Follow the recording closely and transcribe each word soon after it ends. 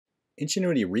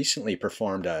Ingenuity recently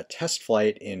performed a test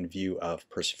flight in view of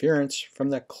Perseverance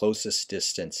from the closest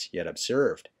distance yet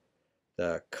observed.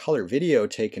 The color video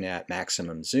taken at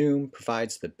maximum zoom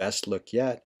provides the best look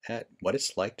yet at what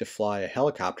it's like to fly a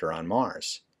helicopter on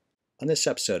Mars. On this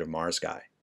episode of Mars Guy,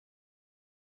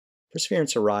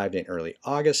 Perseverance arrived in early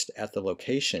August at the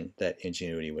location that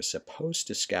Ingenuity was supposed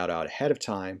to scout out ahead of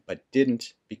time but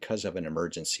didn't because of an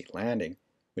emergency landing,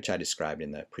 which I described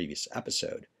in the previous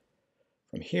episode.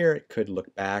 From here, it could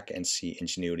look back and see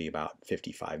Ingenuity about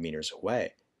 55 meters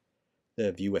away.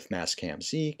 The view with Mastcam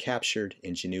Z captured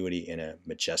Ingenuity in a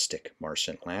majestic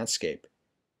Martian landscape.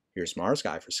 Here's Mars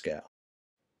Guy for scale.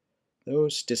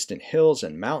 Those distant hills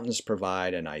and mountains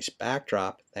provide a nice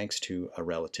backdrop thanks to a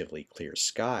relatively clear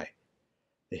sky.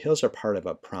 The hills are part of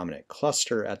a prominent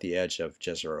cluster at the edge of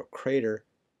Jezero Crater,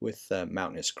 with the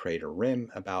mountainous crater rim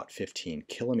about 15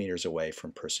 kilometers away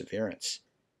from Perseverance.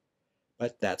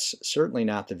 But that's certainly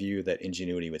not the view that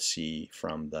Ingenuity would see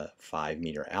from the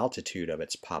 5-meter altitude of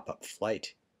its pop-up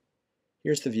flight.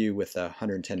 Here's the view with a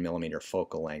 110mm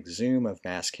focal length zoom of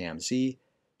Mastcam Z,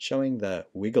 showing the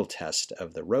wiggle test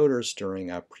of the rotors during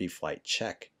a pre-flight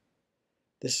check.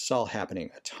 This is all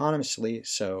happening autonomously,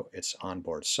 so its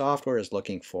onboard software is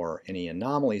looking for any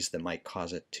anomalies that might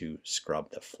cause it to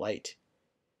scrub the flight.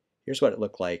 Here's what it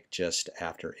looked like just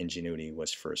after Ingenuity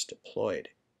was first deployed.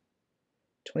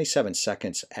 27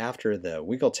 seconds after the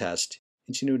wiggle test,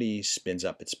 Ingenuity spins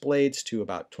up its blades to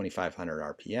about 2500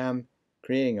 RPM,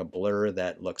 creating a blur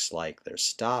that looks like they're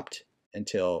stopped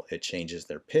until it changes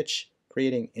their pitch,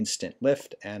 creating instant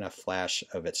lift and a flash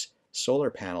of its solar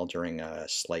panel during a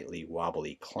slightly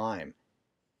wobbly climb.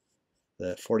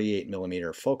 The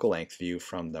 48mm focal length view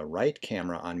from the right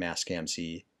camera on Mastcam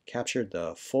Z captured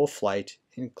the full flight,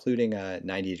 including a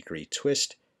 90-degree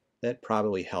twist that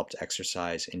probably helped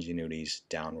exercise Ingenuity's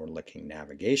downward-looking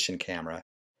navigation camera,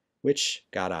 which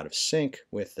got out of sync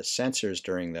with the sensors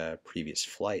during the previous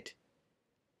flight.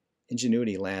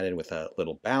 Ingenuity landed with a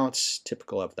little bounce,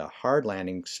 typical of the hard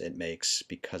landings it makes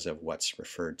because of what's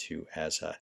referred to as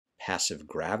a passive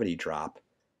gravity drop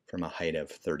from a height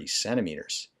of 30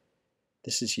 centimeters.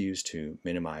 This is used to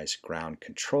minimize ground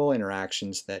control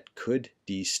interactions that could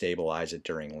destabilize it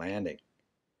during landing.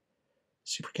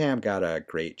 Supercam got a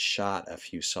great shot a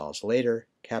few sols later,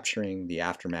 capturing the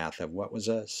aftermath of what was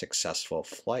a successful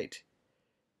flight.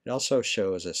 It also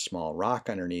shows a small rock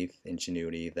underneath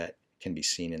Ingenuity that can be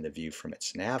seen in the view from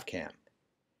its nav cam.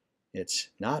 It's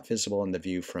not visible in the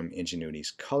view from Ingenuity's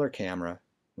color camera,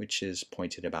 which is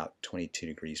pointed about 22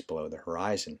 degrees below the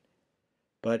horizon,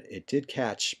 but it did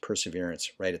catch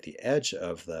Perseverance right at the edge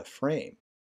of the frame.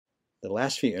 The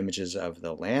last few images of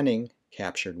the landing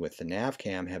captured with the nav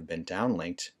cam have been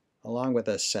downlinked, along with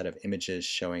a set of images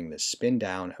showing the spin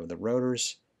down of the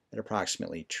rotors at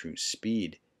approximately true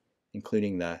speed,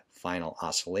 including the final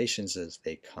oscillations as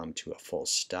they come to a full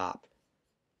stop.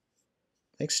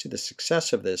 Thanks to the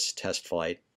success of this test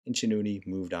flight, Ingenuity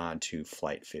moved on to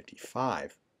Flight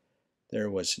 55. There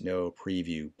was no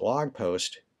preview blog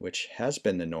post, which has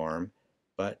been the norm,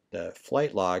 but the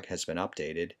flight log has been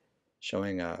updated,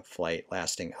 showing a flight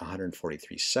lasting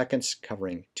 143 seconds,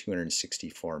 covering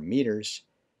 264 meters,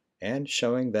 and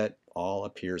showing that all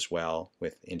appears well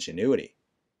with Ingenuity.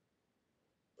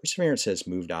 Perseverance has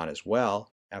moved on as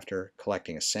well after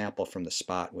collecting a sample from the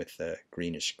spot with the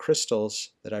greenish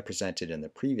crystals that I presented in the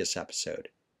previous episode.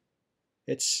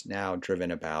 It's now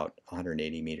driven about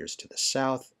 180 meters to the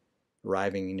south,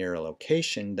 arriving near a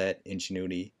location that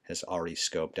Ingenuity has already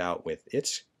scoped out with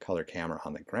its color camera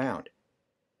on the ground.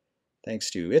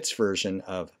 Thanks to its version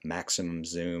of maximum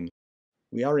zoom,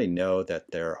 we already know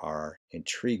that there are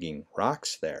intriguing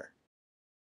rocks there.